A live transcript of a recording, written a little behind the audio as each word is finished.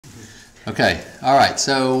Okay, all right,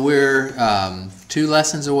 so we're 2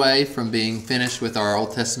 lessons away from being finished with our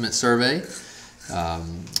Old Testament survey.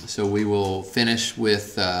 So we will finish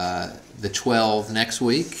with the 12 next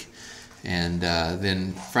week. And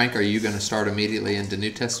then, Frank, are you going to start immediately into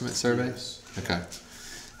New Testament survey? Yes. Okay.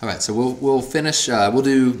 All right, so we'll finish.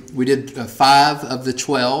 We did 5 of the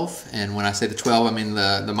 12, and when I say the 12, I mean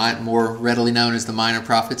the more readily known as the minor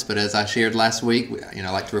prophets. But as I shared last week,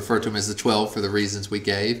 I like to refer to them as the 12 for the reasons we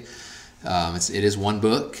gave. It is one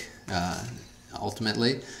book,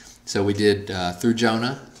 ultimately. So we did through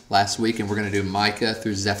Jonah last week, and we're going to do Micah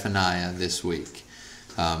through Zephaniah this week.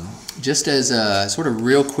 Just as a sort of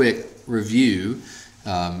real quick review,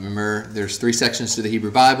 remember there's 3 sections to the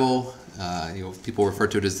Hebrew Bible. People refer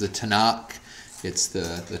to it as the Tanakh. It's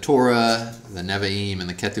the Torah, the Nevi'im, and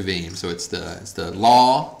the Ketuvim. So it's the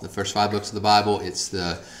law, the first 5 books of the Bible. It's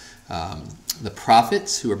the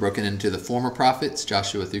prophets, who are broken into the former prophets,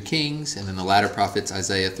 Joshua through Kings, and then the latter prophets,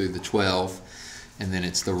 Isaiah through the 12. And then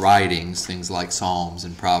it's the writings, things like Psalms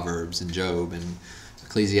and Proverbs and Job and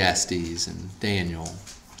Ecclesiastes and Daniel.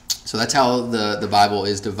 So that's how the Bible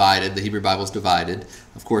is divided. The Hebrew Bible is divided.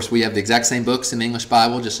 Of course, we have the exact same books in the English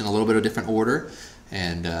Bible, just in a little bit of different order,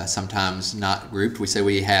 and sometimes not grouped. We say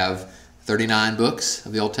we have 39 books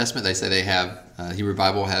of the Old Testament. They say they have, the Hebrew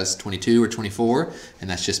Bible has 22 or 24, and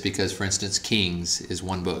that's just because, for instance, Kings is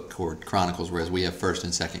one book, or Chronicles, whereas we have 1st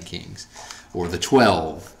and 2nd Kings. Or the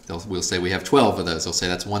 12, we'll say we have 12 of those. They'll say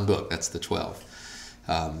that's one book, that's the 12.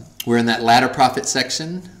 We're in that latter prophet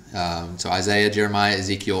section, so Isaiah, Jeremiah,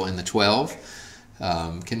 Ezekiel in the 12.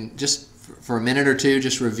 Can just for a minute or two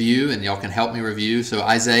just review, and y'all can help me review. So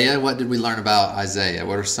Isaiah, what did we learn about Isaiah?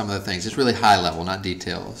 What are some of the things? Just really high level, not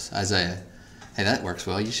details. Isaiah. Hey, that works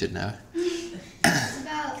well. You should know. It's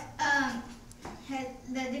about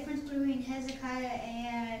the difference between Hezekiah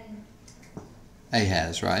and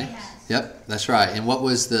Ahaz, right? Ahaz. Yep, that's right. And what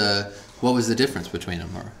was the difference between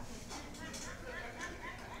them? Or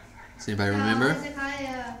does anybody remember?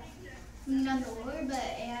 Hezekiah leaned on the Lord, but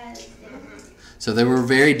Ahaz didn't. So they were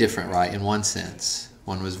very different, right, in one sense.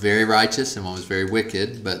 One was very righteous and one was very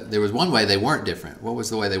wicked, but there was one way they weren't different. What was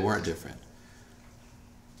the way they weren't different?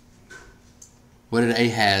 What did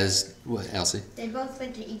Ahaz, what, Elsie? They both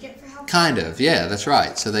went to Egypt for help. Kind of, yeah, that's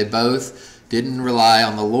right. So they both didn't rely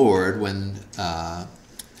on the Lord when an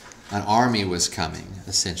army was coming,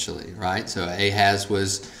 essentially, right? So Ahaz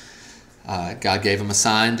was, God gave him a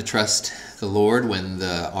sign to trust the Lord when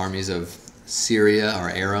the armies of Syria or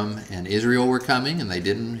Aram and Israel were coming, and they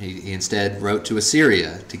didn't. He instead wrote to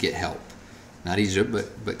Assyria to get help. Not Egypt,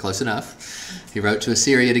 but close enough. He wrote to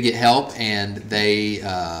Assyria to get help, and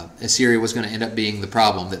Assyria was going to end up being the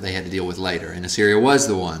problem that they had to deal with later. And Assyria was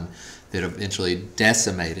the one that eventually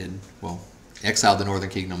exiled the northern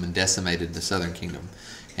kingdom and decimated the southern kingdom.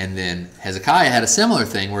 And then Hezekiah had a similar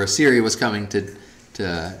thing where Assyria was coming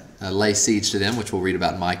to lay siege to them, which we'll read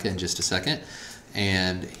about in Micah in just a second.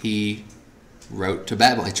 And he wrote to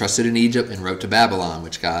Babylon. He trusted in Egypt and wrote to Babylon,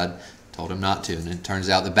 which God told him not to. And it turns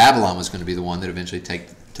out that Babylon was going to be the one that eventually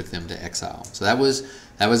took them to exile. So that was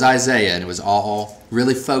Isaiah, and it was all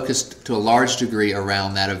really focused to a large degree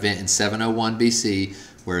around that event in 701 BC,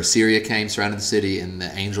 where Assyria came, surrounded the city, and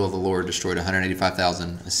the angel of the Lord destroyed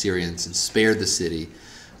 185,000 Assyrians and spared the city,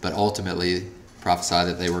 but ultimately prophesied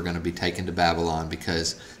that they were going to be taken to Babylon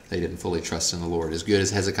because they didn't fully trust in the Lord. As good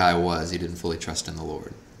as Hezekiah was, he didn't fully trust in the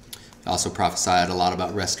Lord. He also prophesied a lot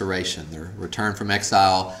about restoration, their return from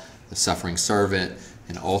exile, the suffering servant,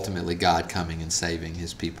 and ultimately God coming and saving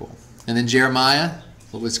his people. And then Jeremiah,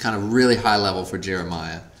 what was kind of really high level for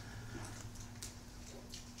Jeremiah?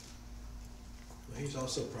 He's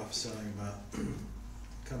also prophesying about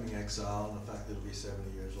coming exile and the fact that it'll be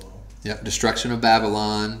 70 years long. Yep, destruction of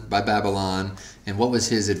Babylon by Babylon. And what was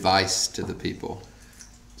his advice to the people?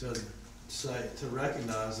 To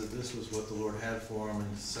recognize that this was what the Lord had for him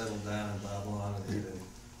and settle down in Babylon and even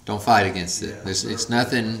Don't fight against it. Yeah, It's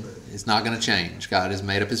nothing. It's not going to change. God has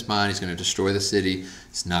made up his mind. He's going to destroy the city.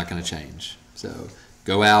 It's not going to change. So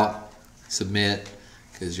go out, submit,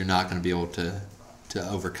 because you're not going to be able to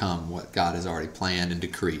overcome what God has already planned and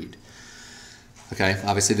decreed. Okay,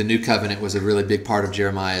 obviously the new covenant was a really big part of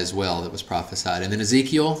Jeremiah as well that was prophesied. And then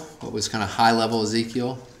Ezekiel, what was kind of high level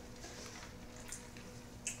Ezekiel?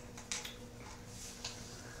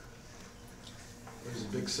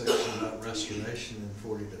 there's a big section about restoration in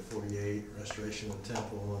 40 to 48, restoration of the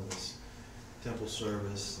temple and this temple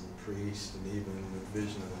service and priest and even the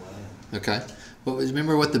vision of the land. Okay.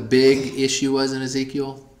 Remember what the big issue was in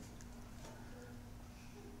Ezekiel?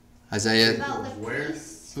 Isaiah, About the Where?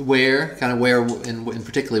 priests. where? Kind of where, in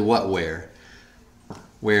particularly what where?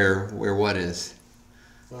 Where what is?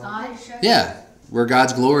 God. Yeah, where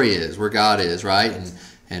God's glory is, where God is, right?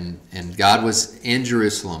 And God was in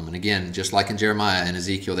Jerusalem. And again, just like in Jeremiah and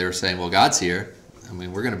Ezekiel, they were saying, well, God's here. I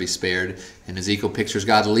mean, we're going to be spared. And Ezekiel pictures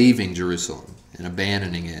God leaving Jerusalem and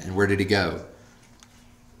abandoning it. And where did he go?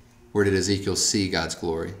 Where did Ezekiel see God's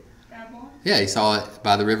glory? Babylon. Yeah, he saw it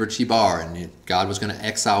by the river Chebar, and God was going to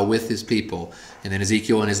exile with his people. And then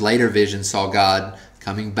Ezekiel in his later vision saw God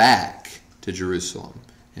coming back to Jerusalem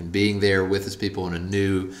and being there with his people in a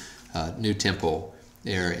new temple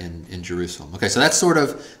there in Jerusalem. Okay, so that's sort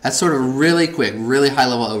of really quick, really high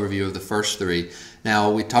level overview of the first three. Now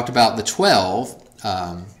we talked about the 12.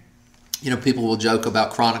 People will joke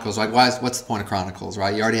about Chronicles, like what's the point of Chronicles,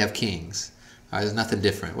 right? You already have Kings. Right, there's nothing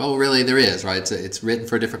different. Well, really, there is, right? It's written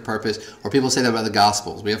for a different purpose. Or people say that about the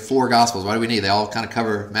Gospels. We have 4 Gospels. Why do we need? They all kind of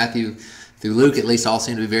cover, Matthew through Luke at least, all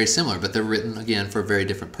seem to be very similar, but they're written, again, for a very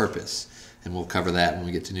different purpose. And we'll cover that when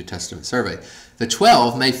we get to New Testament survey. The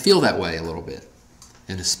 12 may feel that way a little bit,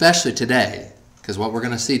 and especially today, because what we're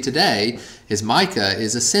going to see today is Micah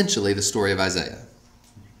is essentially the story of Isaiah.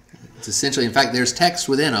 It's essentially, in fact, there's texts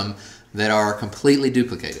within them that are completely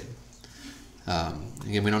duplicated.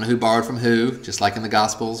 Again, we don't know who borrowed from who, just like in the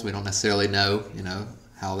Gospels. We don't necessarily know,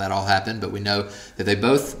 how that all happened, but we know that they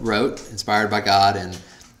both wrote, inspired by God, and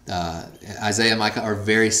Isaiah and Micah are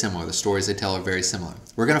very similar. The stories they tell are very similar.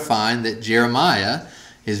 We're going to find that Jeremiah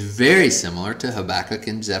is very similar to Habakkuk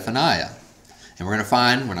and Zephaniah. And we're going to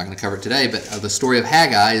find, we're not going to cover it today, but the story of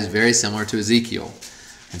Haggai is very similar to Ezekiel.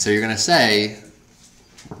 And so you're going to say,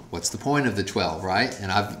 what's the point of the 12, right?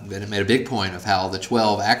 And I've made a big point of how the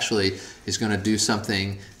 12 actually is going to do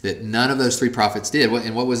something that none of those 3 prophets did.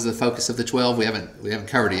 And what was the focus of the 12? We haven't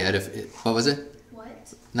covered it yet. What was it?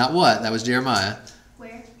 What? Not what. That was Jeremiah.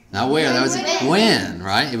 Where? Not where. That was when,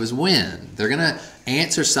 right? It was when. They're going to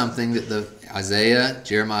answer something that the Isaiah,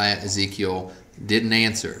 Jeremiah, Ezekiel didn't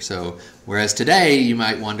answer. So whereas today you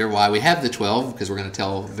might wonder why we have the 12, because we're going to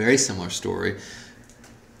tell a very similar story.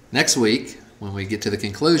 Next week, when we get to the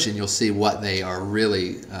conclusion, you'll see what they are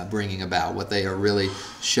really bringing about, what they are really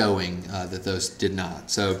showing that those did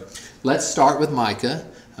not. So let's start with Micah.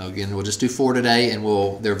 Again, we'll just do 4 today, and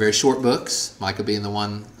they're very short books. Micah being the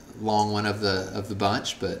one long one of the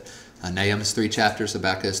bunch, but Nahum is 3 chapters,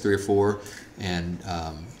 Habakkuk is 3 or 4, and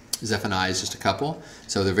Zephaniah is just a couple.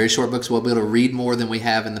 So they're very short books. We'll be able to read more than we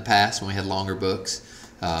have in the past when we had longer books.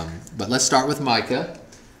 But let's start with Micah.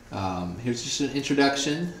 Here's just an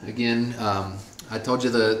introduction. Again, I told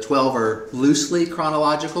you the 12 are loosely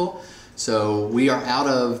chronological. So we are out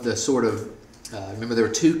of the sort of, remember there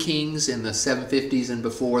were 2 kings in the 750s and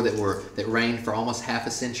before that reigned for almost half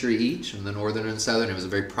a century each, in the northern and southern. It was a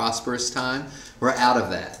very prosperous time. We're out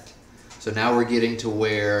of that. So now we're getting to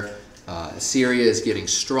where Assyria is getting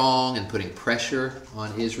strong and putting pressure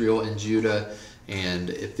on Israel and Judah. And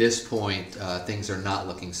at this point, things are not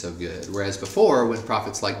looking so good. Whereas before, when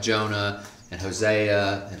prophets like Jonah and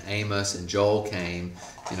Hosea and Amos and Joel came,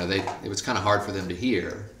 it was kind of hard for them to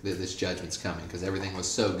hear that this judgment's coming, because everything was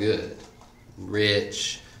so good,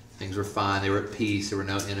 rich, things were fine, they were at peace, there were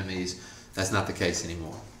no enemies. That's not the case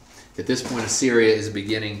anymore. At this point, Assyria is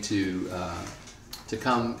beginning to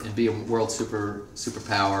come and be a world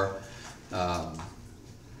superpower.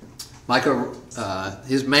 Micah,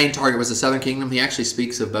 his main target was the southern kingdom. He actually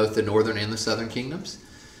speaks of both the northern and the southern kingdoms.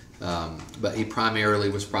 But he primarily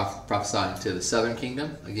was prophesying to the southern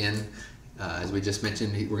kingdom. Again, as we just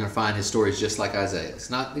mentioned, we're going to find his stories just like Isaiah. It's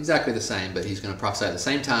not exactly the same, but he's going to prophesy at the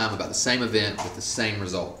same time about the same event with the same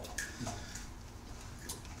result.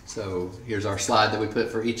 So here's our slide that we put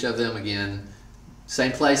for each of them. Again,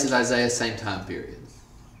 same place as Isaiah, same time period.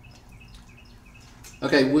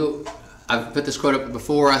 Okay, I've put this quote up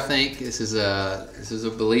before, I think. This is a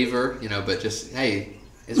believer, but just, hey,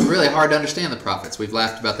 it's really hard to understand the prophets. We've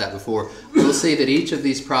laughed about that before. We'll see that each of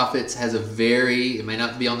these prophets has it may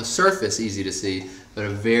not be on the surface easy to see, but a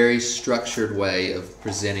very structured way of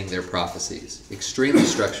presenting their prophecies. Extremely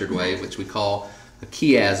structured way, which we call a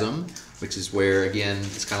chiasm, which is where, again,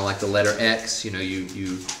 it's kind of like the letter X.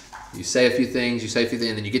 You say a few things, and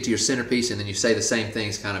then you get to your centerpiece, and then you say the same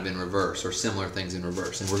things kind of in reverse, or similar things in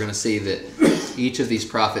reverse. And we're going to see that each of these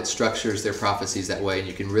prophets structures their prophecies that way, and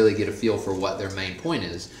you can really get a feel for what their main point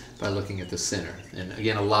is by looking at the center. And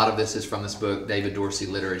again, a lot of this is from this book, David Dorsey,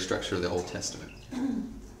 Literary Structure of the Old Testament.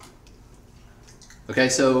 Okay,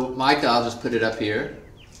 so Micah, I'll just put it up here.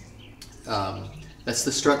 That's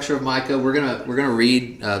the structure of Micah. We're gonna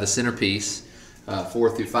read the centerpiece,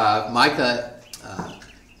 4 through 5. Micah.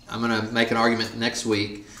 I'm going to make an argument next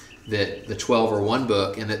week that the 12 are one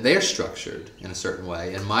book and that they're structured in a certain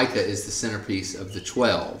way, and Micah is the centerpiece of the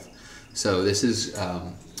 12. So this is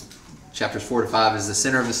chapters 4 to 5 is the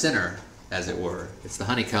center of the center, as it were. It's the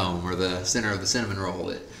honeycomb or the center of the cinnamon roll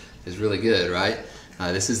that is really good, right?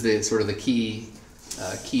 This is the sort of the key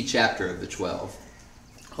chapter of the 12,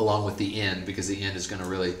 along with the end, because the end is going to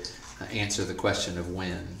really answer the question of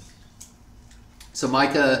when. So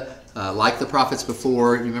Micah, like the prophets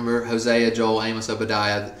before, you remember Hosea, Joel, Amos,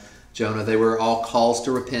 Obadiah, Jonah, they were all calls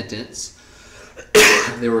to repentance.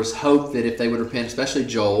 There was hope that if they would repent, especially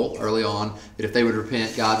Joel early on, that if they would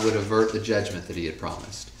repent, God would avert the judgment that he had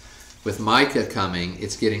promised. With Micah coming,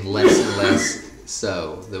 it's getting less and less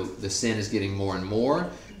so. The sin is getting more and more,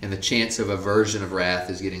 and the chance of aversion of wrath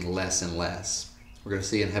is getting less and less. We're going to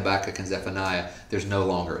see in Habakkuk and Zephaniah, there's no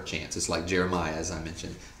longer a chance. It's like Jeremiah, as I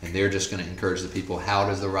mentioned. And they're just going to encourage the people, how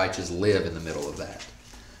does the righteous live in the middle of that?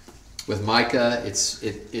 With Micah, it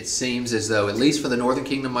seems as though, at least for the northern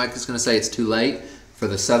kingdom, Micah's going to say it's too late. For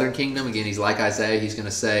the southern kingdom, again, he's like Isaiah. He's going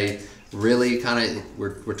to say, really, kind of,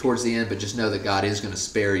 we're towards the end, but just know that God is going to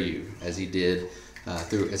spare you, as he did,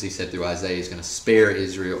 as he said through Isaiah. He's going to spare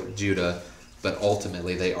Israel, Judah, but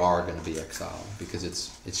ultimately they are going to be exiled because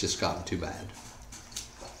it's just gotten too bad.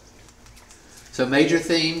 So major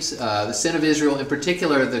themes, the sin of Israel, in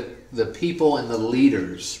particular the people and the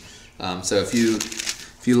leaders. So if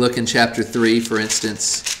you look in chapter 3, for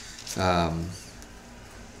instance,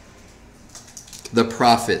 the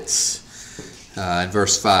prophets in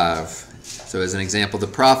verse 5. So as an example, the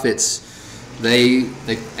prophets,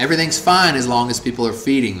 everything's fine as long as people are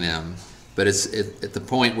feeding them. But it's at the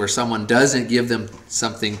point where someone doesn't give them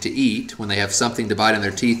something to eat, when they have something to bite in their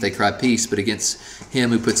teeth, they cry peace, but against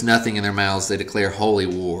him who puts nothing in their mouths, they declare holy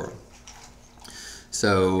war.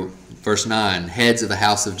 So, verse 9, heads of the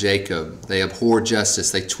house of Jacob, they abhor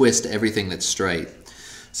justice, they twist everything that's straight.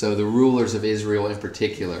 So the rulers of Israel in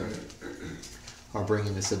particular are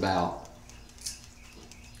bringing this about.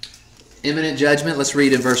 Imminent judgment, let's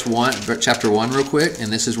read in chapter 1 real quick,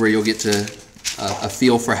 and this is where you'll get to a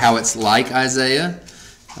feel for how it's like Isaiah,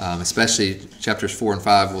 especially chapters 4 and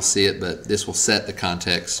 5 we'll see it, but this will set the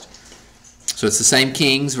context. So it's the same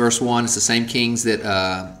kings, verse 1, it's the same kings that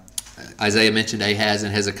Isaiah mentioned, Ahaz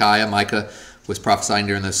and Hezekiah. Micah was prophesying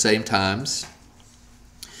during those same times.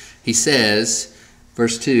 He says,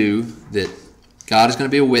 verse 2, that God is going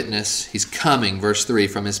to be a witness. He's coming, verse 3,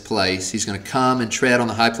 from his place. He's going to come and tread on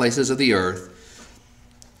the high places of the earth.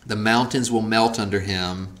 The mountains will melt under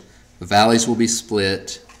him. The valleys will be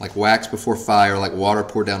split, like wax before fire, like water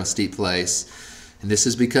poured down a steep place. And this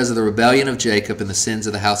is because of the rebellion of Jacob and the sins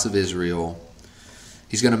of the house of Israel.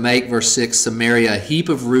 He's going to make, verse 6, Samaria a heap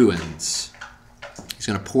of ruins. He's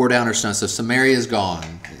going to pour down her stones. So Samaria is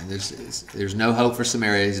gone. There's no hope for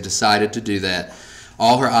Samaria. He's decided to do that.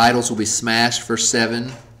 All her idols will be smashed, verse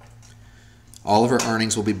 7. All of her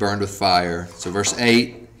earnings will be burned with fire. So verse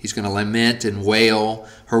 8. He's going to lament and wail.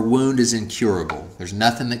 Her wound is incurable. There's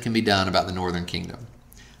nothing that can be done about the northern kingdom.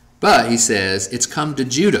 But, he says, it's come to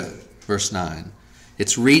Judah, verse 9.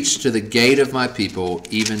 It's reached to the gate of my people,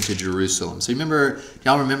 even to Jerusalem. So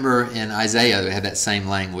y'all remember in Isaiah, they had that same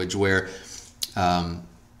language where when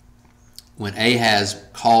Ahaz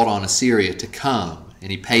called on Assyria to come, and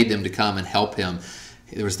he paid them to come and help him,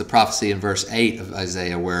 there was the prophecy in verse 8 of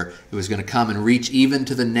Isaiah where it was going to come and reach even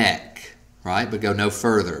to the neck. Right, but go no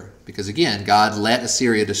further. Because again, God let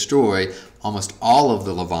Assyria destroy almost all of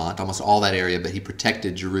the Levant, almost all that area, but he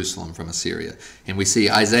protected Jerusalem from Assyria. And we see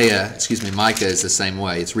Micah is the same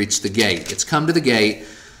way. It's reached the gate. It's come to the gate.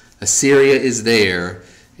 Assyria is there,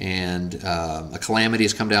 and a calamity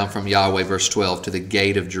has come down from Yahweh, verse 12, to the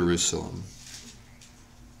gate of Jerusalem.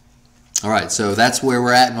 All right, so that's where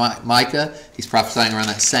we're at in Micah. He's prophesying around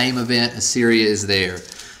that same event. Assyria is there.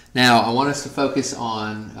 Now, I want us to focus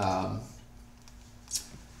on...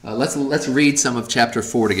 Let's read some of chapter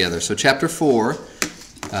 4 together. So chapter 4,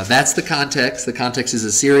 that's the context. The context is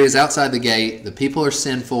Assyria is outside the gate. The people are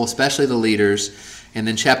sinful, especially the leaders. And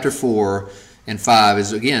then chapter 4 and 5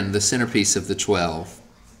 is, again, the centerpiece of the 12.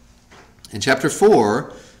 In chapter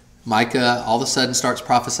 4, Micah all of a sudden starts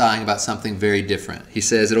prophesying about something very different. He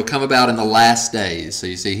says it'll come about in the last days. So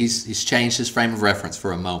you see, he's changed his frame of reference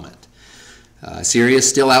for a moment. Assyria is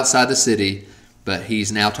still outside the city, but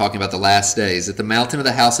he's now talking about the last days. That the mountain of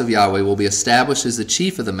the house of Yahweh will be established as the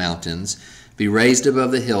chief of the mountains, be raised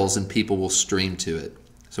above the hills, and people will stream to it.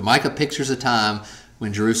 So Micah pictures a time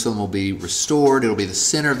when Jerusalem will be restored. It will be the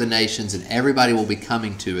center of the nations, and everybody will be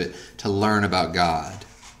coming to it to learn about God.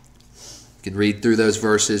 You can read through those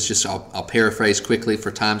verses. I'll paraphrase quickly for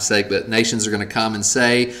time's sake, but nations are going to come and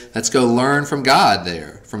say, let's go learn from God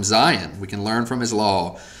there, from Zion. We can learn from his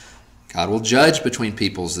law. God will judge between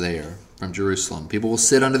peoples there from Jerusalem. People will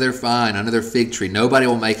sit under their vine, under their fig tree. Nobody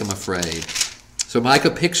will make them afraid. So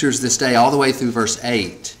Micah pictures this day all the way through verse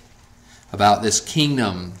 8 about this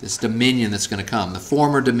kingdom, this dominion that's going to come. The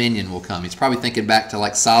former dominion will come. He's probably thinking back to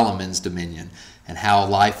like Solomon's dominion and how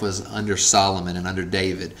life was under Solomon and under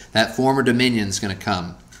David. That former dominion is going to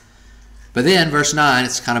come. But then, verse 9,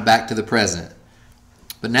 it's kind of back to the present.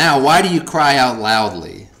 But now, why do you cry out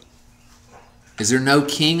loudly? Is there no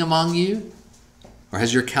king among you? Or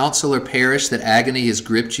has your counselor perished, that agony has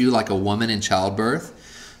gripped you like a woman in childbirth?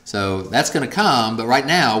 So that's going to come, but right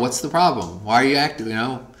now, what's the problem? Why are you acting,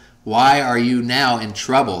 why are you now in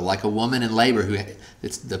trouble like a woman in labor who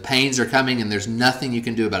the pains are coming and there's nothing you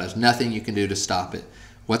can do about it. There's nothing you can do to stop it.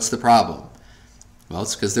 What's the problem? Well,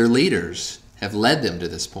 it's because their leaders have led them to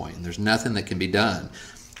this point, and there's nothing that can be done.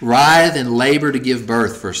 Writhe and labor to give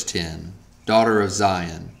birth, verse 10, daughter of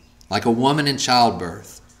Zion, like a woman in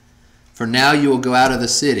childbirth. For now you will go out of the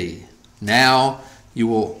city. Now you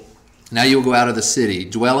will go out of the city,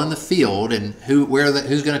 dwell in the field, and who's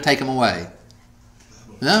going to take them away?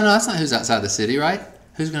 No, that's not who's outside the city, right?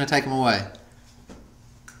 Who's going to take them away?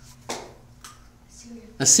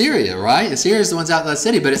 Assyria, right? Assyria is the ones outside the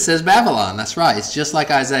city, but it says Babylon. That's right. It's just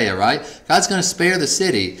like Isaiah, right? God's going to spare the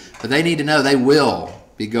city, but they need to know they will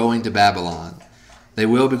be going to Babylon. They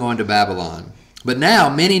will be going to Babylon. But now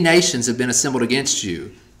many nations have been assembled against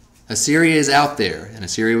you. Assyria is out there, and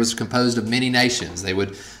Assyria was composed of many nations. They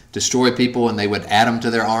would destroy people, and they would add them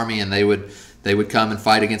to their army, and they would come and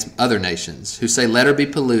fight against other nations who say, let her be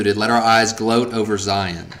polluted, let our eyes gloat over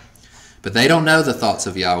Zion. But they don't know the thoughts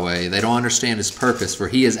of Yahweh. They don't understand his purpose, for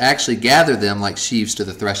he has actually gathered them like sheaves to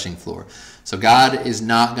the threshing floor. So God is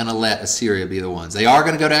not going to let Assyria be the ones. They are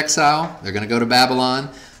going to go to exile. They're going to go to Babylon,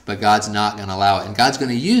 but God's not going to allow it. And God's going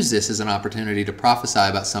to use this as an opportunity to prophesy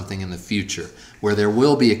about something in the future where there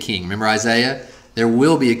will be a king. Remember Isaiah? There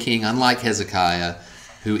will be a king, unlike Hezekiah,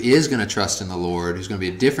 who is going to trust in the Lord, who's going to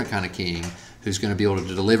be a different kind of king, who's going to be able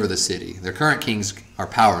to deliver the city. Their current kings are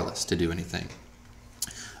powerless to do anything.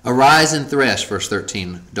 Arise and thresh, verse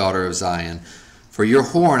 13, daughter of Zion. For your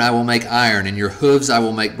horn I will make iron, and your hooves I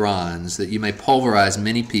will make bronze, that you may pulverize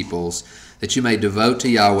many peoples, that you may devote to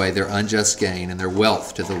Yahweh their unjust gain, and their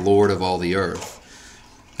wealth to the Lord of all the earth.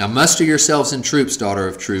 Now muster yourselves in troops, daughter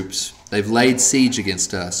of troops. They've laid siege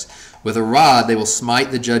against us. With a rod they will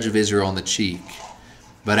smite the judge of Israel on the cheek.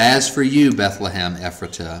 But as for you, Bethlehem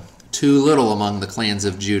Ephratah, too little among the clans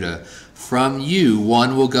of Judah, from you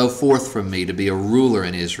one will go forth from me to be a ruler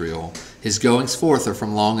in Israel. His goings forth are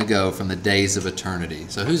from long ago, from the days of eternity.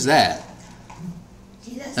 So who's that?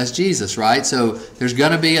 Jesus. That's Jesus, right? So there's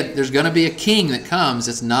going to be a king that comes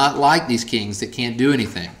that's not like these kings that can't do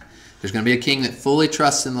anything. There's going to be a king that fully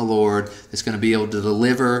trusts in the Lord, that's going to be able to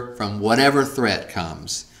deliver from whatever threat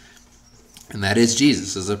comes. And that is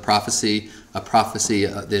Jesus. It's a prophecy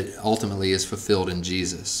that ultimately is fulfilled in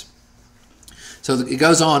Jesus. So it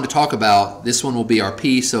goes on to talk about this one will be our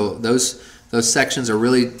peace. So those sections are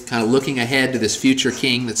really kind of looking ahead to this future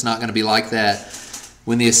king that's not going to be like that.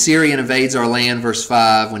 When the Assyrian invades our land, verse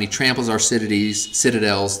 5, when he tramples our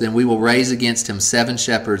citadels, then we will raise against him 7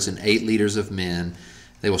 shepherds and 8 leaders of men.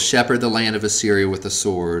 They will shepherd the land of Assyria with the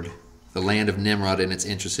sword, the land of Nimrod and its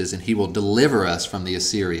entrances, and he will deliver us from the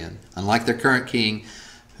Assyrian. Unlike their current king,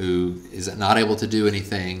 who is not able to do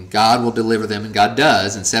anything, God will deliver them, and God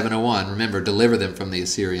does in 701, remember, deliver them from the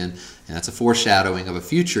Assyrian, and that's a foreshadowing of a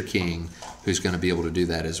future king who's going to be able to do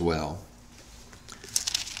that as well.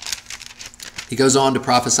 He goes on to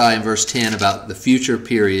prophesy in verse 10 about the future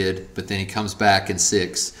period, but then he comes back in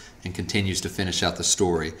 6 and continues to finish out the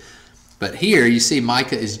story. But here you see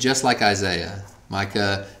Micah is just like Isaiah.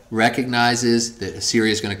 Micah recognizes that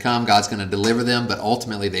Assyria is going to come, God's going to deliver them, but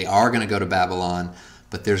ultimately they are going to go to Babylon.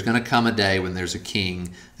 But there's going to come a day when there's a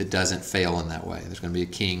king that doesn't fail in that way. There's going to be a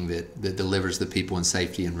king that delivers the people in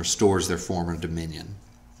safety and restores their former dominion.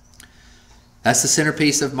 That's the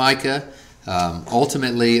centerpiece of Micah.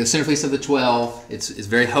 Ultimately, the centerpiece of the 12, it's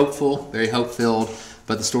very hopeful, very hope-filled,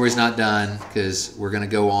 but the story's not done because we're going to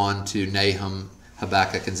go on to Nahum,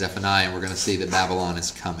 Habakkuk, and Zephaniah, and we're going to see that Babylon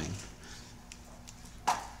is coming.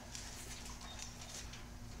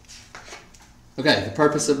 Okay, the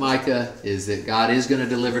purpose of Micah is that God is going to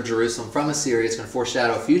deliver Jerusalem from Assyria. It's going to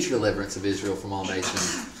foreshadow a future deliverance of Israel from all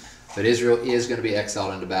nations. But Israel is going to be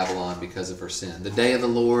exiled into Babylon because of her sin. The day of the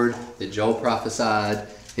Lord that Joel prophesied,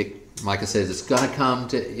 Micah says it's going to come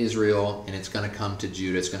to Israel and it's going to come to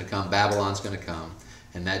Judah. It's going to come, Babylon's going to come,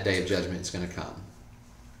 and that day of judgment is going to come.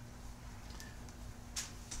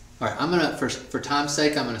 All right, I'm going to, for time's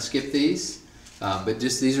sake, I'm going to skip these. But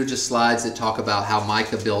these are just slides that talk about how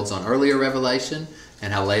Micah builds on earlier Revelation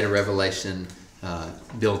and how later Revelation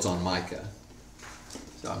builds on Micah.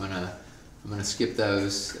 So I'm going to I'm going to skip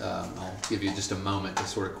those. I'll give you just a moment to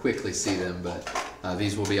sort of quickly see them, but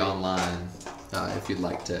these will be online if you'd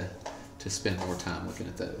like to spend more time looking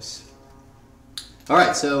at those. All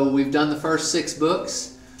right, so we've done the first 6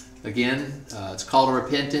 books. Again, it's called to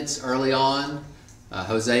repentance early on.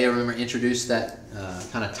 Hosea, remember, introduced that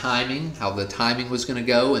kind of timing, how the timing was going to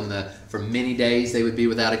go, and for many days they would be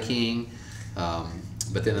without a king,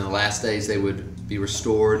 but then in the last days they would be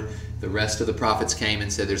restored. The rest of the prophets came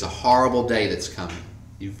and said, there's a horrible day that's coming.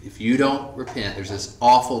 If you don't repent, there's this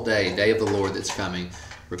awful day of the Lord that's coming.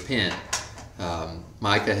 Repent.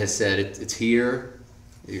 Micah has said it's here,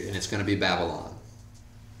 and it's going to be Babylon.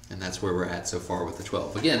 And that's where we're at so far with the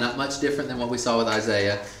 12. Again, not much different than what we saw with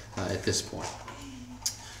Isaiah at this point.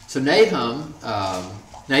 So Nahum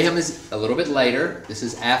is a little bit later. This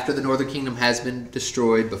is after the northern kingdom has been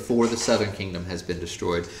destroyed, before the southern kingdom has been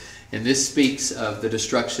destroyed. And this speaks of the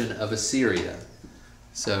destruction of Assyria.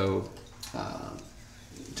 So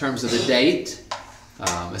in terms of the date,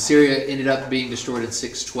 Assyria ended up being destroyed in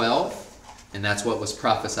 612, and that's what was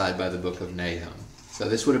prophesied by the book of Nahum. So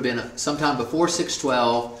this would have been sometime before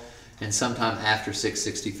 612 and sometime after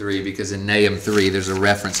 663, because in Nahum 3 there's a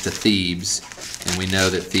reference to Thebes, and we know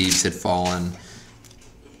that Thebes had fallen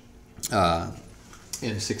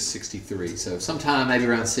in 663. So sometime maybe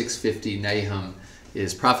around 650, Nahum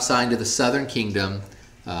is prophesying to the southern kingdom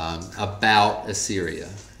about Assyria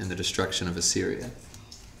and the destruction of Assyria.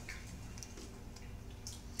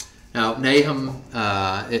 Now, Nahum,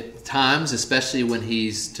 at times, especially when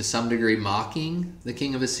he's to some degree mocking the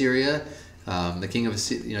king of Assyria, the king of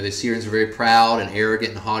the Assyrians were very proud and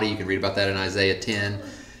arrogant and haughty. You can read about that in Isaiah 10.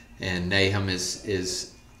 And Nahum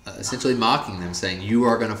is essentially mocking them, saying, you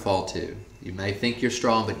are going to fall too. You may think you're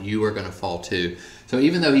strong, but you are going to fall too. So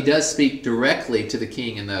even though he does speak directly to the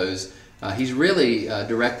king in those, he's really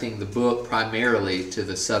directing the book primarily to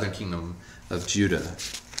the southern kingdom of Judah.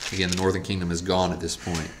 Again, the northern kingdom is gone at this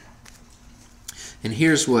point. And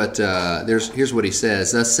here's what he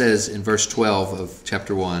says. Thus says in verse 12 of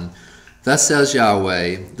chapter 1, thus says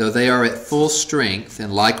Yahweh, though they are at full strength,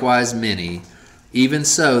 and likewise many, even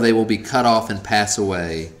so they will be cut off and pass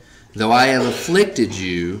away. Though I have afflicted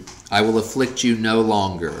you, I will afflict you no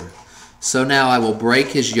longer. So now I will break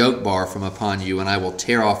his yoke bar from upon you, and I will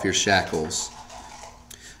tear off your shackles.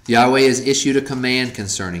 Yahweh has issued a command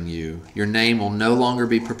concerning you. Your name will no longer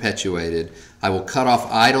be perpetuated. I will cut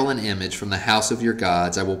off idol and image from the house of your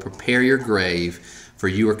gods. I will prepare your grave, for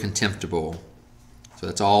you are contemptible. So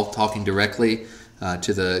that's all talking directly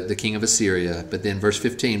to the king of Assyria. But then verse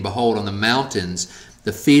 15, behold, on the mountains,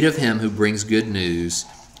 the feet of him who brings good news,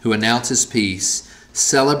 who announces peace.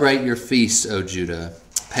 Celebrate your feasts, O Judah.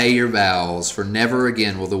 Pay your vows, for never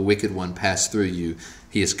again will the wicked one pass through you.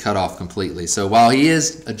 He is cut off completely. So while he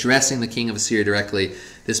is addressing the king of Assyria directly,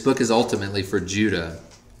 this book is ultimately for Judah.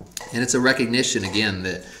 And it's a recognition, again,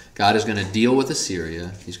 that God is going to deal with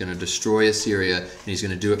Assyria. He's going to destroy Assyria, and he's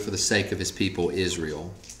going to do it for the sake of his people,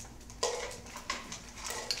 Israel.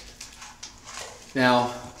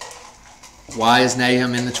 Now, why is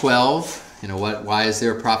Nahum in the 12? Why is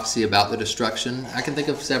there a prophecy about the destruction? I can think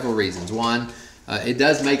of several reasons. One, it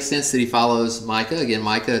does make sense that he follows Micah. Again,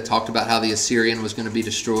 Micah talked about how the Assyrian was going to be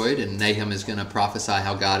destroyed, and Nahum is going to prophesy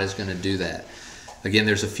how God is going to do that. Again,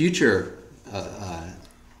 there's a future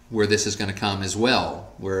where this is going to come as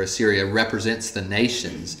well, where Assyria represents the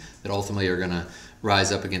nations that ultimately are going to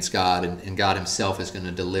rise up against God, and God himself is going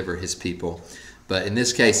to deliver his people. But in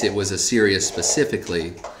this case, it was Assyria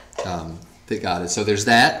specifically that God is. So there's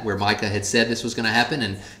that, where Micah had said this was going to happen,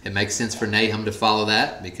 and it makes sense for Nahum to follow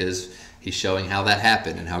that because he's showing how that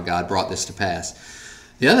happened and how God brought this to pass.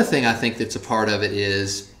 The other thing I think that's a part of it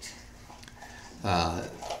is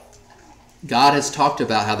God has talked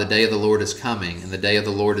about how the day of the Lord is coming, and the day of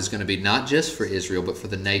the Lord is going to be not just for Israel, but for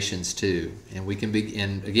the nations too. And we can be,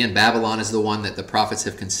 and again, Babylon is the one that the prophets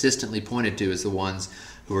have consistently pointed to as the ones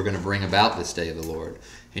who are going to bring about this day of the Lord.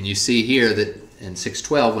 And you see here that in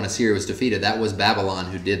 612, when Assyria was defeated, that was Babylon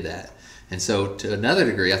who did that. And so to another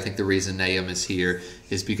degree, I think the reason Nahum is here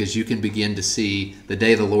is because you can begin to see the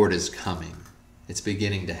day of the Lord is coming. It's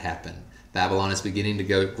beginning to happen. Babylon is beginning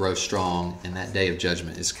to grow strong, and that day of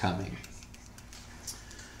judgment is coming.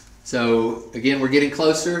 So again, we're getting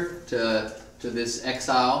closer to this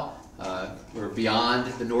exile. We're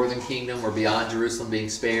beyond the northern kingdom. We're beyond Jerusalem being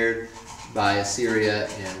spared by Assyria,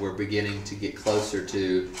 and we're beginning to get closer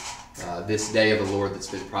to this day of the Lord that's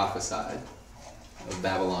been prophesied, of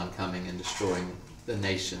Babylon coming and destroying the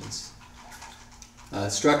nations.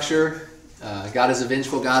 Structure. God is a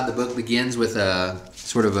vengeful God. The book begins with a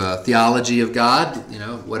sort of a theology of God.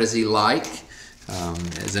 What is he like?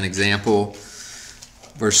 As an example,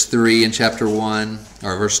 verse 3 in chapter 1,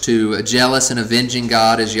 or verse 2, a jealous and avenging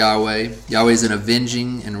God is Yahweh. Yahweh is an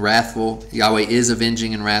avenging and wrathful. Yahweh is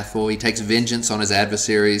avenging and wrathful. He takes vengeance on his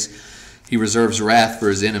adversaries. He reserves wrath for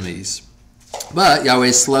his enemies. But Yahweh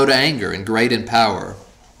is slow to anger and great in power.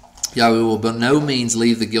 Yahweh will by no means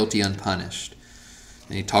leave the guilty unpunished.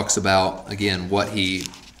 And he talks about, again, what he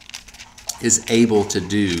is able to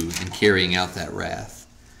do in carrying out that wrath.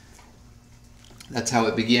 That's how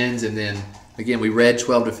it begins. And then, again, we read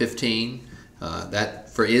 12 to 15. That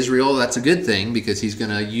for Israel, that's a good thing because he's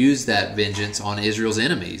going to use that vengeance on Israel's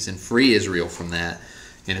enemies and free Israel from that.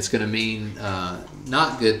 And it's going to mean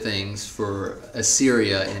not good things for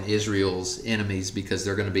Assyria and Israel's enemies because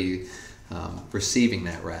they're going to be receiving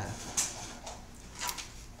that wrath.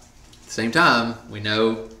 At the same time, we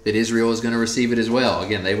know that Israel is going to receive it as well.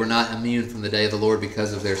 Again, they were not immune from the day of the Lord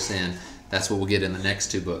because of their sin. That's what we'll get in the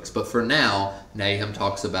next 2 books. But for now, Nahum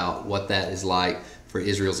talks about what that is like for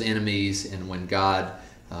Israel's enemies and when God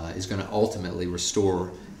is going to ultimately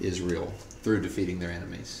restore Israel through defeating their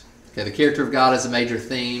enemies. Okay, the character of God is a major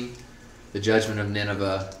theme. The judgment of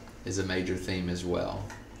Nineveh is a major theme as well.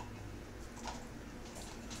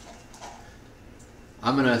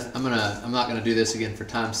 I'm not gonna do this again for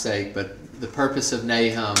time's sake, but the purpose of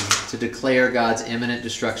Nahum to declare God's imminent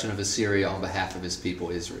destruction of Assyria on behalf of his people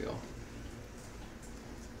Israel.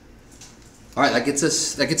 All right, that gets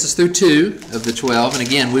us through 2 of the 12, and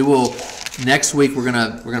again, we will next week we're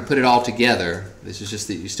gonna put it all together. This is just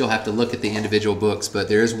that you still have to look at the individual books, but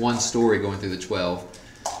there is one story going through the 12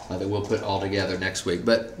 that we'll put all together next week.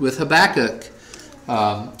 But with Habakkuk,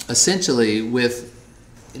 essentially with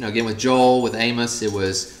again with Joel, with Amos, it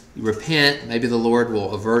was repent, maybe the Lord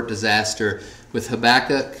will avert disaster. With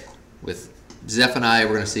Habakkuk, with Zephaniah,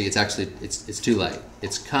 we're going to see it's too late.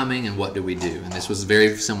 It's coming, and what do we do? And this was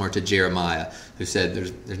very similar to Jeremiah, who said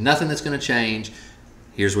there's nothing that's going to change.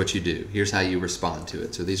 Here's what you do. Here's how you respond to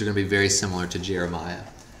it. So these are going to be very similar to Jeremiah.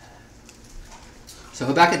 So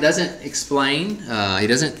Habakkuk doesn't explain.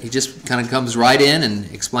 He just kind of comes right in and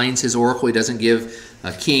explains his oracle. He doesn't give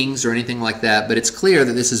kings or anything like that. But it's clear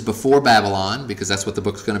that this is before Babylon, because that's what the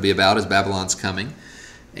book's going to be about, is Babylon's coming.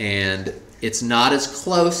 And it's not as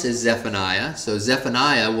close as Zephaniah. So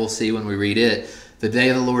Zephaniah, we'll see when we read it, the day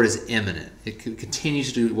of the Lord is imminent. It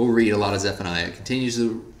continues to, we'll read a lot of Zephaniah. It continues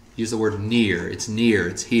to use the word near. It's near.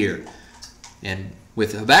 It's here. And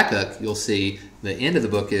with Habakkuk, you'll see the end of the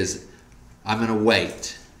book is, I'm going to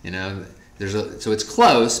wait. So it's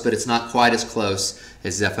close, but it's not quite as close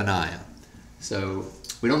as Zephaniah. So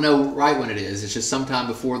we don't know right when it is. It's just sometime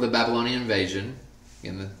before the Babylonian invasion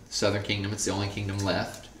in the southern kingdom. It's the only kingdom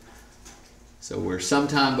left. So we're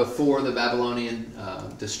sometime before the Babylonian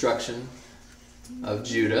destruction of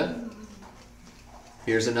Judah.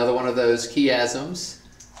 Here's another one of those chiasms.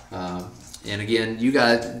 And again, you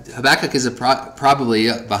guys, Habakkuk is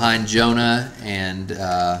probably behind Jonah and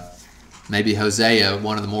maybe Hosea,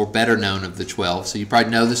 one of the more better known of the 12. So you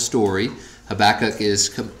probably know the story. Habakkuk is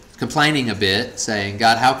complaining a bit, saying,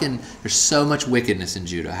 God, how can, there's so much wickedness in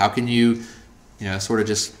Judah. How can you sort of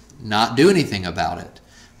just not do anything about it?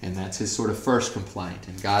 And that's his sort of first complaint.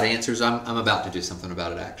 And God answers, I'm about to do something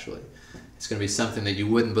about it, actually. It's going to be something that you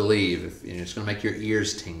wouldn't believe. It's going to make your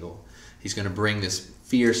ears tingle. He's going to bring this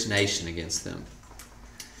fierce nation against them.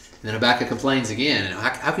 And then Habakkuk complains again. And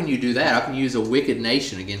how can you do that? How can you use a wicked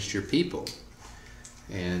nation against your people?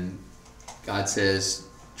 And God says,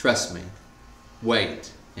 trust me.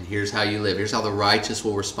 Wait. And here's how you live. Here's how the righteous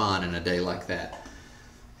will respond in a day like that.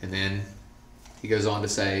 And then he goes on to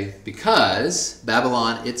say, because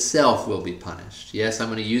Babylon itself will be punished. Yes, I'm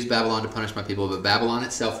going to use Babylon to punish my people, but Babylon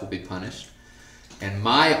itself will be punished. And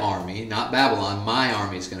my army, not Babylon, my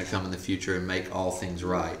army is going to come in the future and make all things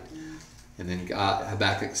right. And then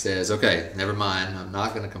Habakkuk says, okay, never mind. I'm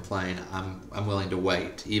not going to complain. I'm willing to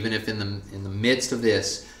wait. Even if in the midst of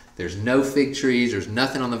this, there's no fig trees, there's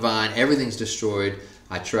nothing on the vine, everything's destroyed,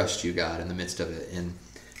 I trust you, God, in the midst of it. And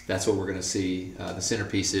that's what we're going to see. The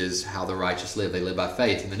centerpiece is how the righteous live. They live by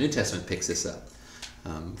faith. And the New Testament picks this up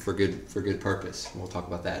for good purpose. We'll talk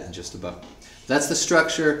about that in just a moment. That's the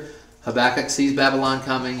structure. Habakkuk sees Babylon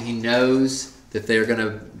coming. He knows that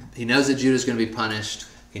he knows that Judah is going to be punished.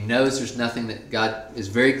 He knows there's nothing that God is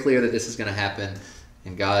very clear that this is going to happen.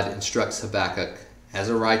 And God instructs Habakkuk, as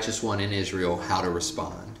a righteous one in Israel, how to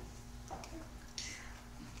respond.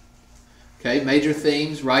 Okay, major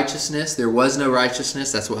themes, righteousness. There was no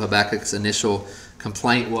righteousness. That's what Habakkuk's initial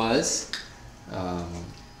complaint was.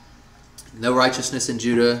 No righteousness in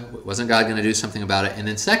Judah. Wasn't God going to do something about it? And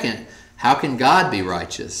then second, how can God be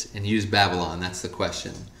righteous and use Babylon? That's the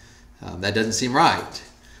question. That doesn't seem right.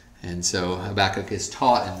 And so Habakkuk is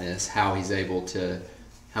taught in this how he's able to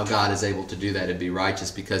how God is able to do that and be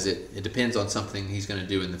righteous, because it depends on something he's going to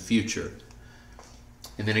do in the future.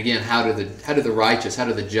 And then again, how do the righteous, how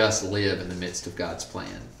do the just live in the midst of God's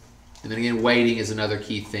plan? And then again, waiting is another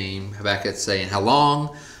key theme. Habakkuk's saying, how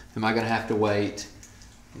long am I going to have to wait?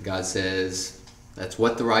 And God says, that's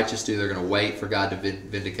what the righteous do. They're going to wait for God to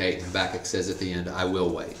vindicate. And Habakkuk says at the end, I will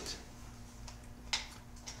wait.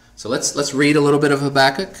 So let's read a little bit of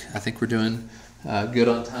Habakkuk. I think we're doing good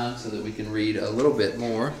on time so that we can read a little bit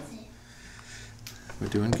more. We're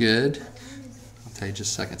doing good. I'll tell you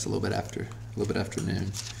just a second. It's a little bit after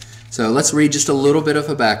noon. So let's read just a little bit of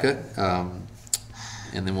Habakkuk,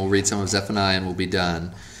 and then we'll read some of Zephaniah and we'll be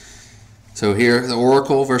done. So here, the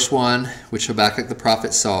oracle, verse 1, which Habakkuk the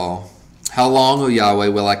prophet saw. How long, O Yahweh,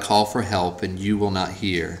 will I call for help, and you will not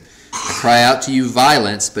hear? I cry out to you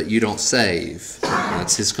violence, but you don't save.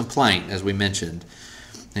 That's his complaint, as we mentioned.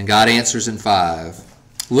 And God answers in 5.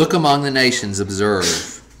 Look among the nations,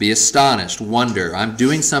 observe. Be astonished, wonder. I'm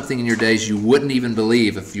doing something in your days you wouldn't even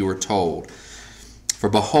believe if you were told. For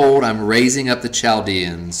behold, I'm raising up the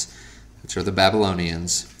Chaldeans, which are the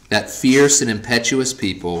Babylonians, that fierce and impetuous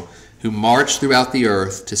people, who march throughout the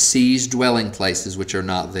earth to seize dwelling places which are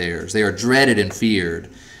not theirs. They are dreaded and feared.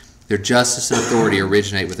 Their justice and authority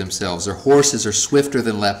originate with themselves. Their horses are swifter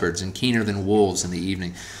than leopards and keener than wolves in the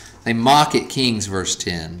evening. They mock at kings, verse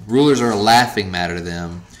 10. Rulers are a laughing matter to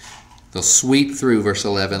them. They'll sweep through, verse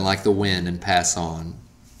 11, like the wind and pass on.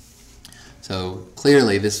 So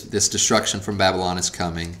clearly this destruction from Babylon is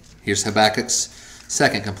coming. Here's Habakkuk's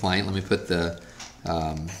second complaint. Let me put the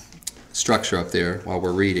structure up there while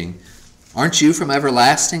we're reading. Aren't you from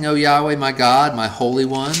everlasting, O Yahweh, my God, my Holy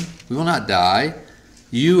One? We will not die.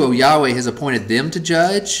 You, O Yahweh, has appointed them to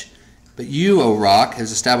judge, but you, O Rock, have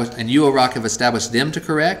established them to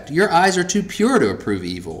correct. Your eyes are too pure to approve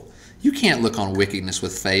evil. You can't look on wickedness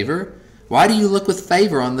with favor. Why do you look with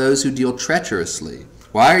favor on those who deal treacherously?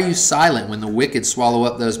 Why are you silent when the wicked swallow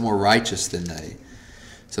up those more righteous than they?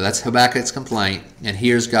 So that's Habakkuk's complaint, and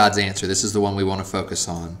here's God's answer. This is the one we want to focus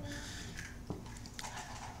on.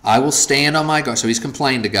 I will stand on my guard. So he's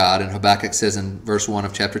complained to God, and Habakkuk says in verse 1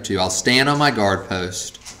 of chapter 2, I'll stand on my guard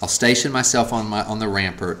post. I'll station myself on the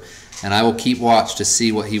rampart, and I will keep watch to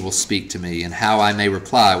see what he will speak to me and how I may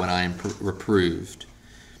reply when I am reproved.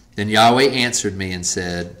 Then Yahweh answered me and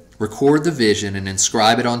said, record the vision and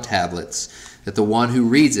inscribe it on tablets, that the one who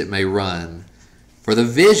reads it may run. For the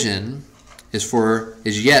vision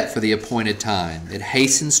is yet for the appointed time. It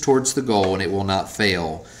hastens towards the goal, and it will not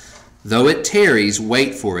fail. Though it tarries,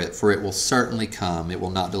 wait for it will certainly come. It will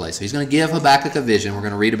not delay. So he's going to give Habakkuk a vision. We're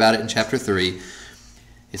going to read about it in chapter 3.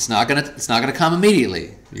 It's not going to come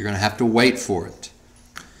immediately. You're going to have to wait for it.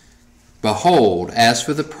 Behold, as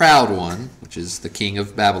for the proud one, which is the king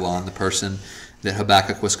of Babylon, the person that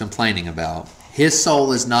Habakkuk was complaining about, his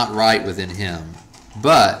soul is not right within him,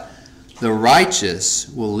 but the righteous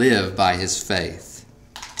will live by his faith.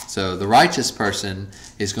 So the righteous person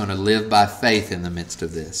is going to live by faith in the midst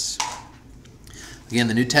of this. Again,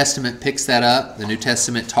 the New Testament picks that up. The New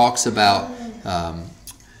Testament talks about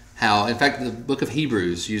how, in fact, the book of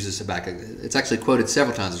Hebrews uses Habakkuk. It's actually quoted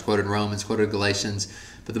several times. It's quoted in Romans, quoted in Galatians.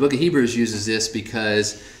 But the book of Hebrews uses this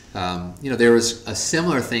because there was a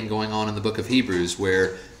similar thing going on in the book of Hebrews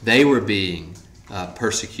where they were being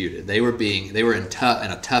persecuted. They were in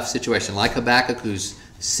a tough situation, like Habakkuk, whose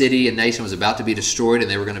city and nation was about to be destroyed, and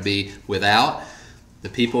they were going to be without. The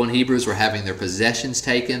people in Hebrews were having their possessions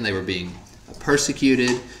taken. They were being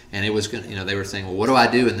persecuted, and it was they were saying, well, what do I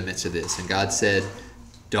do in the midst of this? And God said,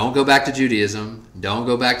 don't go back to Judaism. Don't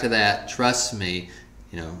go back to that. Trust me.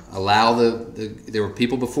 Allow there were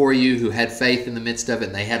people before you who had faith in the midst of it,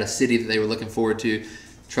 and they had a city that they were looking forward to.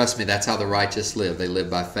 Trust me, that's how the righteous live. They live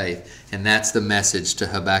by faith. And that's the message to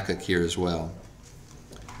Habakkuk here as well.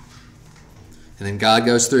 And then God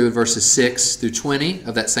goes through verses 6 through 20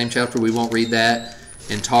 of that same chapter. We won't read that.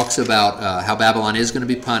 And talks about how Babylon is going to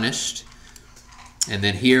be punished. And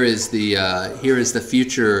then here is the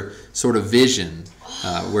future sort of vision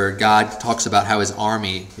where God talks about how his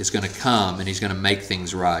army is going to come and he's going to make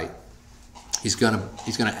things right. He's going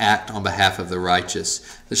to act on behalf of the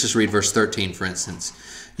righteous. Let's just read verse 13, for instance.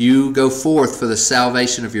 You go forth for the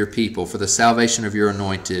salvation of your people, for the salvation of your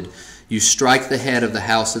anointed. You strike the head of the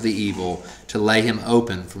house of the evil to lay him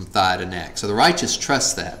open from thigh to neck. So the righteous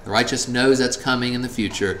trust that. The righteous knows that's coming in the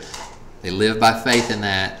future. They live by faith in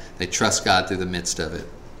that. They trust God through the midst of it.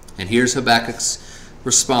 And here's Habakkuk's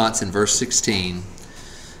response in verse 16.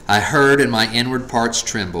 I heard and my inward parts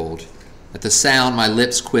trembled. At the sound my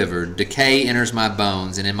lips quivered. Decay enters my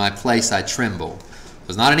bones, and in my place I tremble.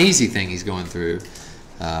 It's not an easy thing he's going through.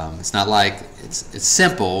 It's not like it's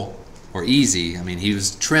simple, or easy. I mean, he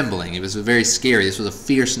was trembling. It was very scary. This was a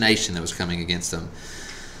fierce nation that was coming against him.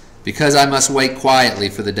 Because I must wait quietly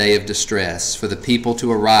for the day of distress, for the people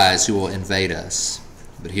to arise who will invade us.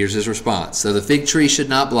 But here's his response. Though the fig tree should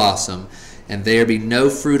not blossom, and there be no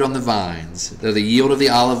fruit on the vines, though the yield of the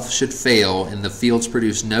olive should fail, and the fields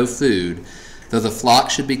produce no food, though the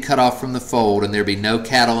flock should be cut off from the fold, and there be no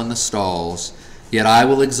cattle in the stalls, yet I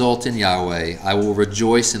will exult in Yahweh. I will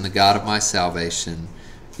rejoice in the God of my salvation.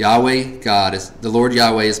 The Lord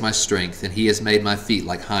Yahweh is my strength, and he has made my feet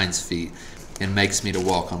like hinds' feet, and makes me to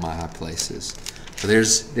walk on my high places. So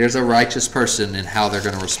there's a righteous person and how they're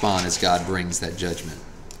going to respond as God brings that judgment.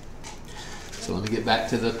 So let me get back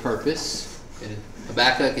to the purpose. And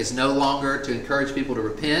Habakkuk is no longer to encourage people to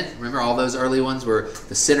repent. Remember, all those early ones were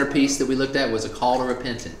the centerpiece that we looked at was a call to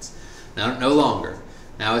repentance. Now, no longer.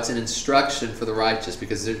 Now it's an instruction for the righteous,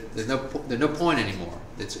 because there's no point anymore.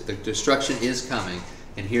 The destruction is coming,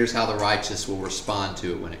 and here's how the righteous will respond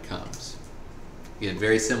to it when it comes. Again,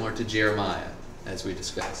 very similar to Jeremiah, as we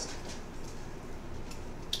discussed.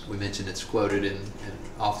 We mentioned it's quoted in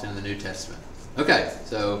often in the New Testament. Okay,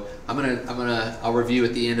 so I'll review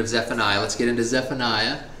at the end of Zephaniah. Let's get into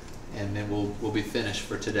Zephaniah, and then we'll be finished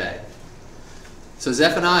for today. So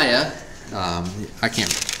Zephaniah, I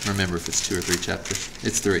can't remember if it's 2 or 3 chapters.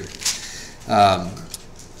 It's 3.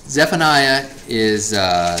 Zephaniah is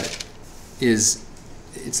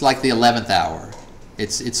it's like the 11th hour.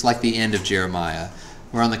 It's like the end of Jeremiah.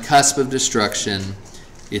 We're on the cusp of destruction.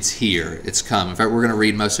 It's here. It's come. In fact, we're going to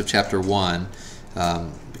read most of chapter 1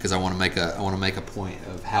 because I want to make a point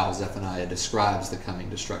of how Zephaniah describes the coming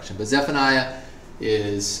destruction. But Zephaniah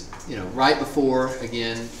is right before,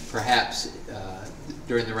 again, perhaps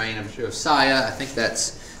during the reign of Josiah. I think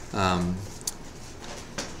that's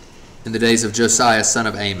in the days of Josiah, son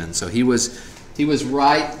of Ammon. So he was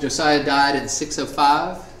right. Josiah died in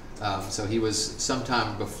 605. So he was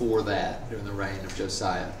sometime before that, during the reign of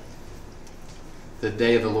Josiah. The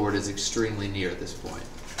day of the Lord is extremely near at this point.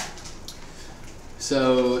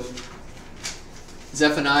 So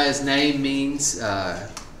Zephaniah's name means God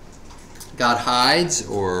hides,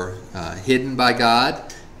 or hidden by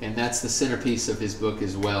God, and that's the centerpiece of his book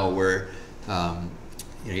as well, where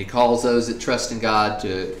he calls those that trust in God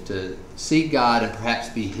to seek God and perhaps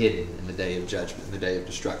be hidden in the day of judgment, in the day of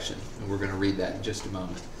destruction. And we're going to read that in just a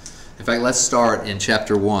moment. In fact, let's start in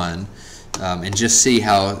chapter 1 and just see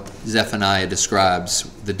how Zephaniah describes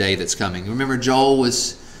the day that's coming. Remember, Joel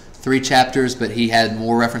was 3 chapters, but he had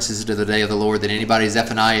more references to the day of the Lord than anybody.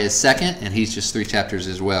 Zephaniah is second, and he's just 3 chapters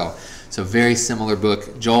as well. So very similar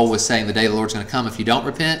book. Joel was saying the day of the Lord's going to come if you don't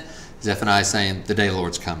repent. Zephaniah is saying the day of the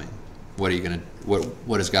Lord's coming. What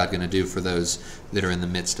is God going to do for those that are in the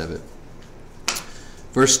midst of it?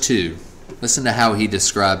 Verse 2. Listen to how he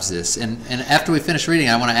describes this. And after we finish reading,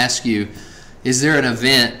 I want to ask you, is there an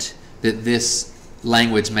event that this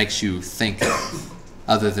language makes you think of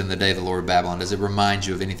other than the day of the Lord of Babylon? Does it remind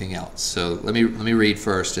you of anything else? So let me read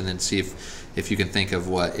first and then see if you can think of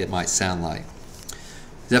what it might sound like.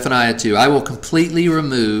 Zephaniah 2, I will completely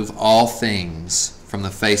remove all things from the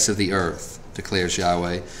face of the earth, declares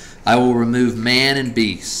Yahweh. I will remove man and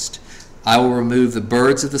beast. I will remove the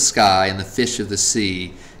birds of the sky and the fish of the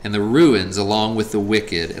sea, and the ruins along with the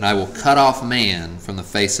wicked, and I will cut off man from the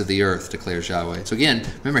face of the earth, declares Yahweh. So again,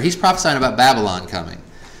 remember, he's prophesying about Babylon coming.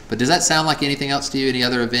 But does that sound like anything else to you, any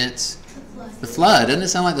other events? The flood. Doesn't it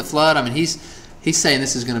sound like the flood? I mean, he's saying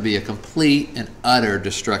this is going to be a complete and utter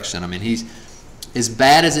destruction. I mean, he's as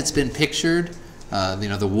bad as it's been pictured.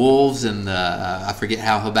 The wolves and I forget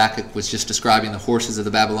how Habakkuk was just describing the horses of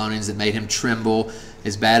the Babylonians that made him tremble.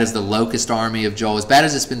 As bad as the locust army of Joel, as bad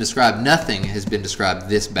as it's been described, nothing has been described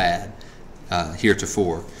this bad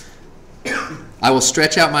heretofore. I will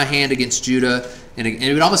stretch out my hand against Judah, and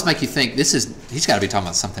it would almost make you think he's got to be talking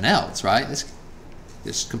about something else, right?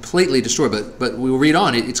 It's completely destroyed, but we will read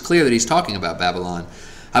on. It's clear that he's talking about Babylon.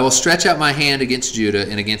 I will stretch out my hand against Judah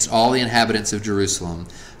and against all the inhabitants of Jerusalem.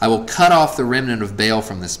 I will cut off the remnant of Baal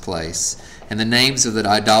from this place, and the names of the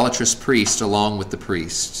idolatrous priests along with the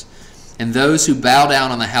priests. And those who bow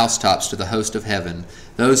down on the housetops to the host of heaven,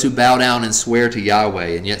 those who bow down and swear to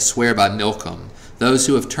Yahweh and yet swear by Milcom, those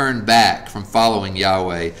who have turned back from following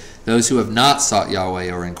Yahweh, those who have not sought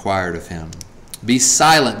Yahweh or inquired of him. Be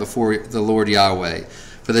silent before the Lord Yahweh,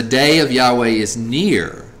 for the day of Yahweh is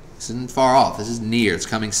near. This isn't far off. This is near. It's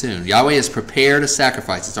coming soon. Yahweh has prepared a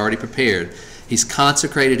sacrifice. It's already prepared. He's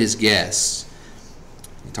consecrated his guests.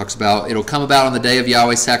 He talks about, it'll come about on the day of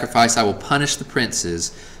Yahweh's sacrifice. I will punish the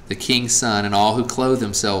princes, the king's son, and all who clothe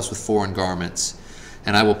themselves with foreign garments.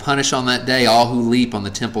 And I will punish on that day all who leap on the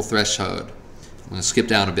temple threshold. I'm going to skip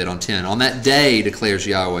down a bit on 10. On that day, declares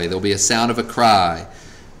Yahweh, there will be a sound of a cry.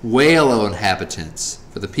 Wail, O inhabitants,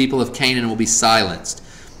 for the people of Canaan will be silenced.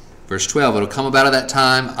 Verse 12, it'll come about at that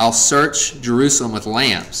time, I'll search Jerusalem with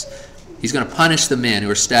lamps. He's going to punish the men who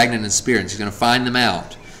are stagnant in spirit. He's going to find them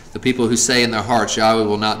out. The people who say in their hearts, Yahweh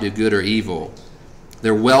will not do good or evil.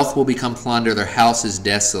 Their wealth will become plunder. Their house is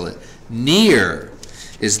desolate. Near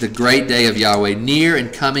is the great day of Yahweh, near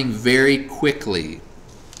and coming very quickly.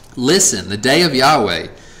 Listen, the day of Yahweh.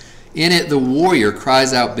 In it the warrior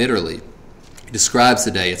cries out bitterly. He describes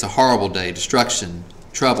the day. It's a horrible day. Destruction,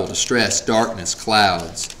 trouble, distress, darkness,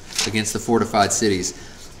 clouds against the fortified cities.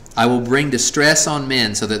 I will bring distress on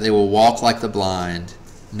men so that they will walk like the blind.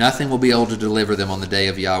 Nothing will be able to deliver them on the day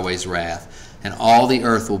of Yahweh's wrath, and all the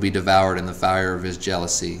earth will be devoured in the fire of his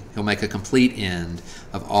jealousy. He'll make a complete end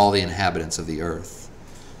of all the inhabitants of the earth.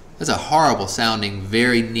 That's a horrible sounding,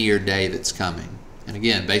 very near day that's coming. And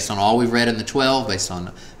again, based on all we've read in the 12, based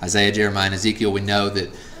on Isaiah, Jeremiah, and Ezekiel, we know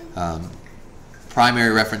that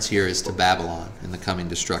primary reference here is to Babylon and the coming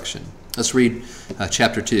destruction. Let's read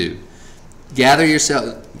chapter 2. Gather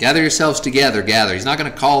yourselves together, gather. He's not going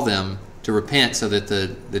to call them to repent so that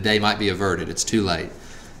the day might be averted. It's too late.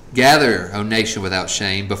 Gather, O nation without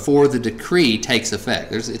shame, before the decree takes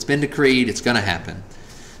effect. It's been decreed, it's going to happen.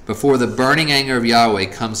 Before the burning anger of Yahweh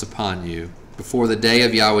comes upon you, before the day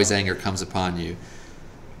of Yahweh's anger comes upon you.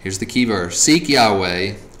 Here's the key verse. Seek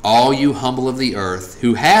Yahweh, all you humble of the earth,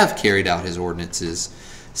 who have carried out his ordinances.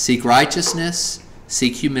 Seek righteousness,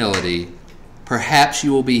 seek humility. Perhaps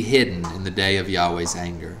you will be hidden in the day of Yahweh's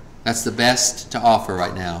anger. That's the best to offer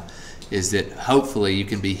right now, is that hopefully you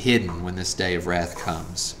can be hidden when this day of wrath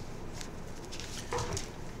comes.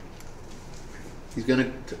 He's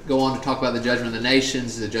going to go on to talk about the judgment of the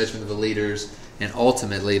nations, the judgment of the leaders, and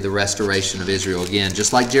ultimately the restoration of Israel. Again,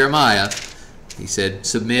 just like Jeremiah, he said,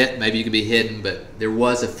 submit, maybe you can be hidden, but there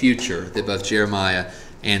was a future that both Jeremiah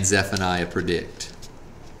and Zephaniah predict.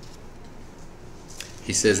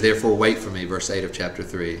 He says, therefore wait for me, verse 8 of chapter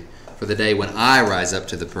 3, for the day when I rise up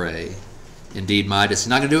to the prey. Indeed, Midas, he's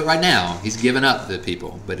not going to do it right now. He's given up the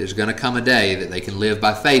people, but there's going to come a day that they can live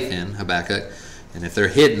by faith in, Habakkuk, and if they're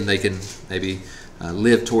hidden, they can maybe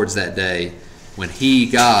live towards that day when he,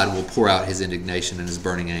 God, will pour out his indignation and his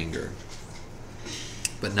burning anger.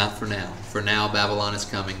 But not for now. For now, Babylon is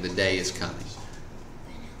coming. The day is coming.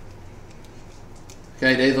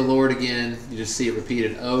 Okay, day of the Lord again. You just see it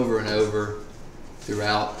repeated over and over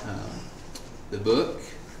throughout the book.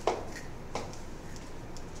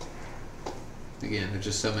 Again, there's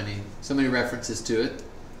just so many references to it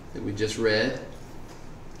that we just read.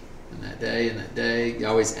 And that day,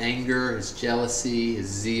 Yahweh's anger, his jealousy, his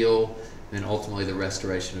zeal, and ultimately the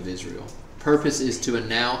restoration of Israel. Purpose is to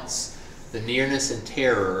announce the nearness and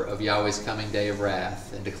terror of Yahweh's coming day of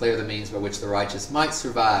wrath and declare the means by which the righteous might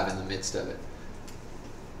survive in the midst of it.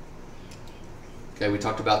 Okay, we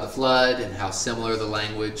talked about the flood and how similar the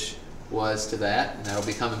language was to that, and that'll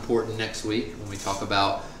become important next week when we talk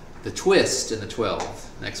about the twist in the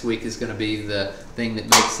 12. Next week is going to be the thing that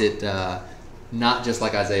makes it not just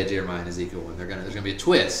like Isaiah, Jeremiah, and Ezekiel. And there's going to be a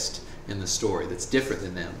twist in the story that's different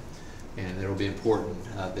than them. And it'll be important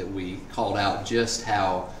that we called out just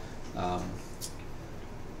how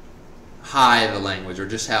high the language, or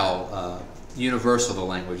just how universal the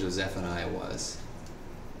language of Zephaniah was.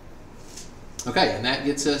 Okay, and that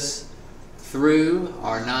gets us through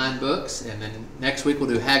our 9 books. And then next week we'll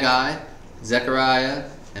do Haggai, Zechariah,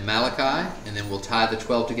 and Malachi. And then we'll tie the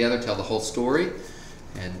 12 together, tell the whole story.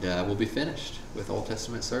 And we'll be finished with Old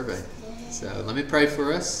Testament survey. So let me pray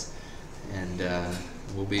for us, and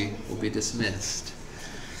we'll be dismissed.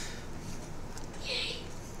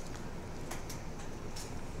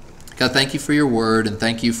 God, thank you for your word, and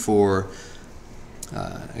thank you for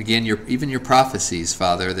again even your prophecies,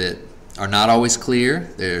 Father, that are not always clear.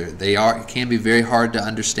 They can be very hard to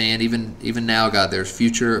understand. Even now, God, there's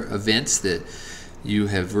future events that you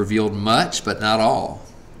have revealed much, but not all.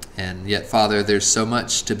 And yet, Father, there's so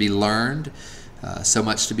much to be learned, so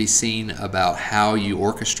much to be seen about how you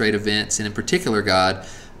orchestrate events, and in particular, God,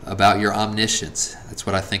 about your omniscience. That's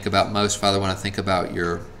what I think about most, Father, when I think about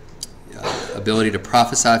your ability to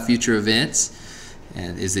prophesy future events,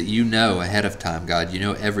 and is that you know ahead of time, God. You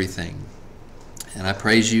know everything. And I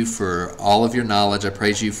praise you for all of your knowledge. I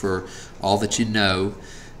praise you for all that you know,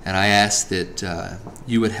 and I ask that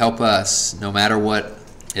you would help us, no matter what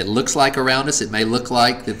it looks like around us. It may look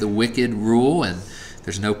like that the wicked rule and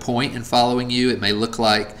there's no point in following you. It may look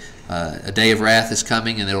like a day of wrath is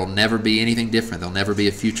coming and there will never be anything different. There'll never be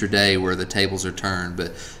a future day where the tables are turned.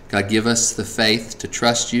 But God, give us the faith to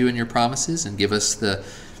trust you and your promises, and give us the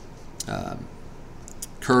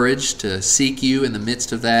courage to seek you in the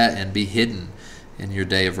midst of that and be hidden in your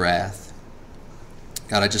day of wrath.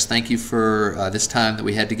 God, I just thank you for this time that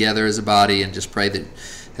we had together as a body, and just pray that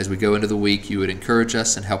as we go into the week, you would encourage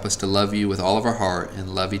us and help us to love you with all of our heart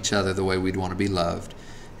and love each other the way we'd want to be loved.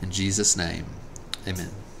 In Jesus' name, amen.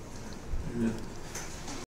 Amen.